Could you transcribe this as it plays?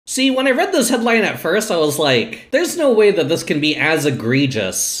See, when I read this headline at first, I was like, there's no way that this can be as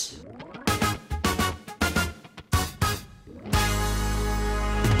egregious.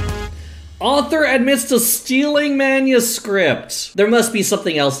 Author admits to stealing manuscript. There must be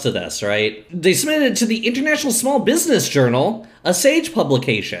something else to this, right? They submitted it to the International Small Business Journal, a SAGE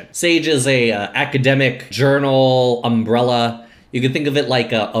publication. SAGE is a academic journal umbrella. You can think of it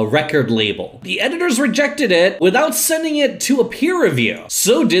like a record label. The editors rejected it without sending it to a peer review.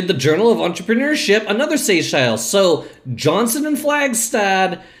 So did the Journal of Entrepreneurship, another SAGE title. So Johnson and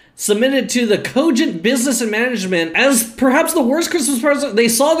Flagstad submitted to the Cogent Business and Management as perhaps the worst Christmas present. They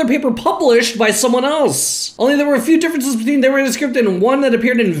saw their paper published by someone else. Only there were a few differences between their manuscript and one that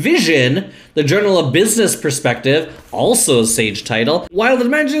appeared in Vision, the Journal of Business Perspective, also a SAGE title. While the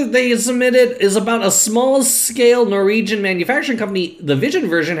manuscript they submitted is about a small-scale Norwegian manufacturing company, the Vision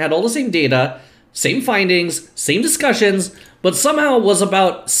version had all the same data, same findings, same discussions, but somehow was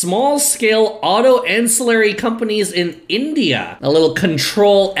about small-scale auto ancillary companies in India. A little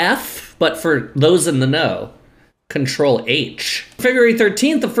Control F, but for those in the know, Control H. February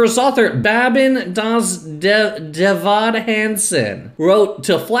 13th, the first author, Babin Das Devad Hansen, wrote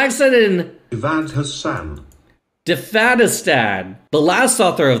to Flagstad and Defadistad, the last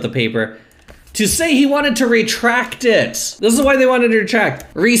author of the paper, to say he wanted to retract it. This is why they wanted to retract.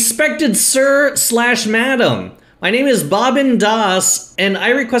 Respected sir/madam, my name is Babin Das, and I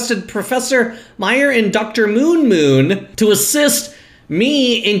requested Professor Meyer and Dr. Moon to assist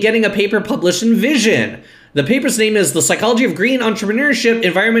me in getting a paper published in Vision. The paper's name is The Psychology of Green Entrepreneurship,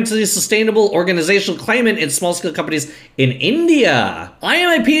 Environmentally Sustainable Organizational Climate in Small-Scale Companies in India. I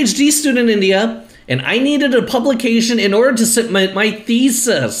am a PhD student in India, and I needed a publication in order to submit my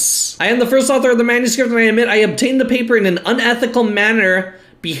thesis. I am the first author of the manuscript, and I admit I obtained the paper in an unethical manner,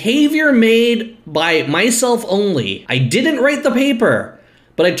 behavior made by myself only. I didn't write the paper,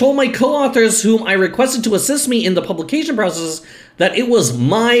 but I told my co-authors whom I requested to assist me in the publication process that it was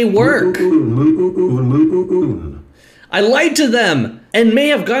my work. I lied to them and may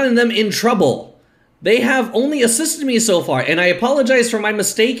have gotten them in trouble. They have only assisted me so far, and I apologize for my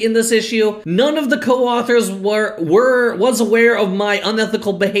mistake in this issue. None of the co-authors was aware of my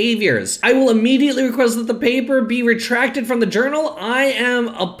unethical behaviors. I will immediately request that the paper be retracted from the journal. I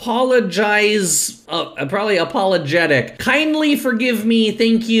am probably apologetic. Kindly forgive me,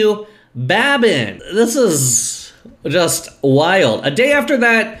 thank you, Babin. This is just wild. A day after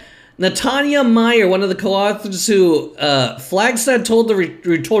that, Natanya Meyer, one of the co-authors who Flagstad told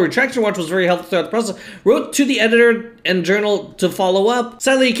Retraction Watch was very helpful throughout the process, wrote to the editor and journal to follow up.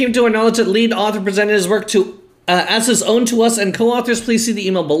 Sadly, he came to our knowledge that lead author presented his work as his own to us and co-authors. Please see the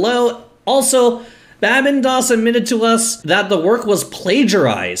email below. Also, Babin Das admitted to us that the work was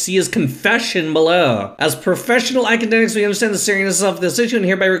plagiarized. See his confession below. As professional academics, we understand the seriousness of this issue and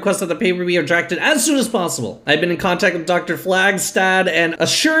hereby request that the paper be retracted as soon as possible. I've been in contact with Dr. Flagstad and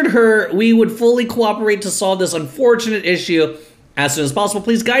assured her we would fully cooperate to solve this unfortunate issue as soon as possible.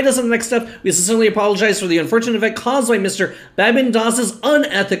 Please guide us in the next step. We sincerely apologize for the unfortunate event caused by Mr. Babin Das's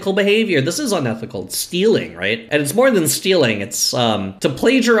unethical behavior. This is unethical. It's stealing, right? And it's more than stealing. It's to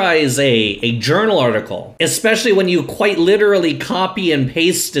plagiarize a journal article, especially when you quite literally copy and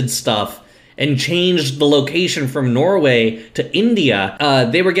pasted stuff and changed the location from Norway to India.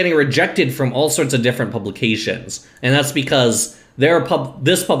 They were getting rejected from all sorts of different publications. And that's because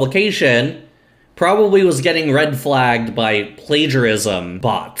this publication probably was getting red flagged by plagiarism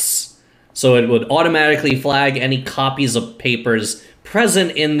bots. So it would automatically flag any copies of papers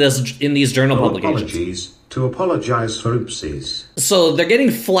present in these journal publications. To apologize for oopsies. So they're getting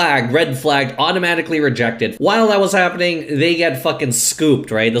flagged, red flagged, automatically rejected. While that was happening, they get fucking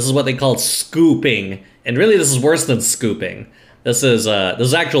scooped, right? This is what they call scooping. And really this is worse than scooping. This is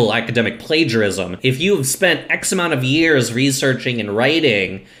actual academic plagiarism. If you've spent X amount of years researching and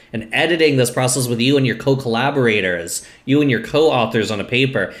writing and editing this process with you and your co-collaborators, you and your co-authors on a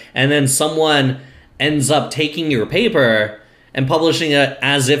paper, and then someone ends up taking your paper and publishing it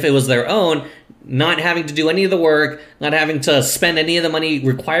as if it was their own, not having to do any of the work, not having to spend any of the money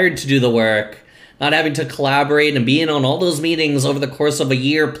required to do the work, not having to collaborate and be in on all those meetings over the course of a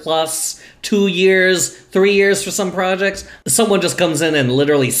year plus, 2 years, 3 years for some projects. Someone just comes in and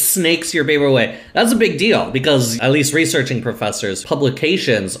literally snakes your paper away. That's a big deal because at least researching professors,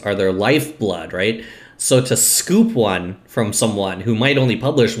 publications are their lifeblood, right? So to scoop one from someone who might only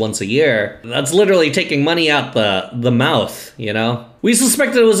publish once a year, that's literally taking money out the mouth, you know? We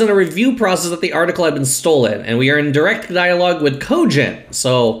suspected it was in a review process that the article had been stolen, and we are in direct dialogue with Cogent.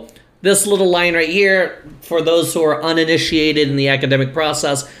 So this little line right here, for those who are uninitiated in the academic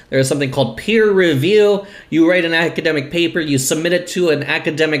process, there is something called peer review. You write an academic paper, you submit it to an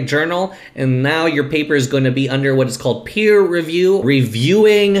academic journal, and now your paper is going to be under what is called peer review,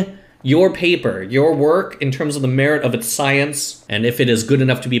 reviewing your paper, your work in terms of the merit of its science, and if it is good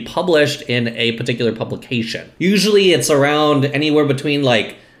enough to be published in a particular publication. Usually it's around anywhere between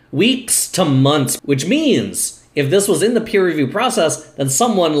like weeks to months, which means if this was in the peer review process, then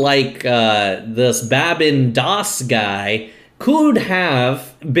someone like this Babin Das guy could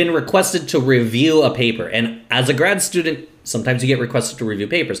have been requested to review a paper. And as a grad student, sometimes you get requested to review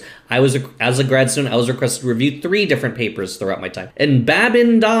papers. As a grad student, I was requested to review 3 different papers throughout my time. And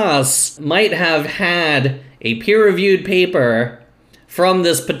Babin Das might have had a peer-reviewed paper from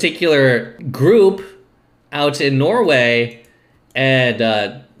this particular group out in Norway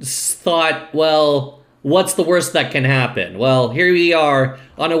and thought, well, what's the worst that can happen? Well, here we are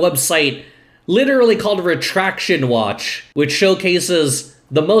on a website literally called Retraction Watch, which showcases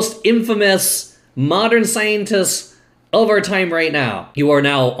the most infamous modern scientists of our time right now. You are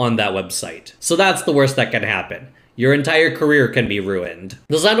now on that website. So that's the worst that can happen. Your entire career can be ruined.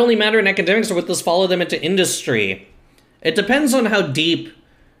 Does that only matter in academics, or would this follow them into industry? It depends on how deep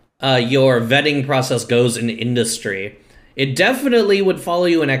your vetting process goes in industry. It definitely would follow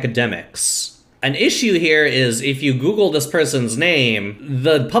you in academics. An issue here is if you Google this person's name,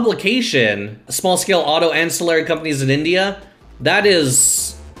 the publication, small-scale auto ancillary companies in India, that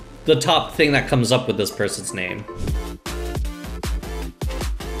is the top thing that comes up with this person's name.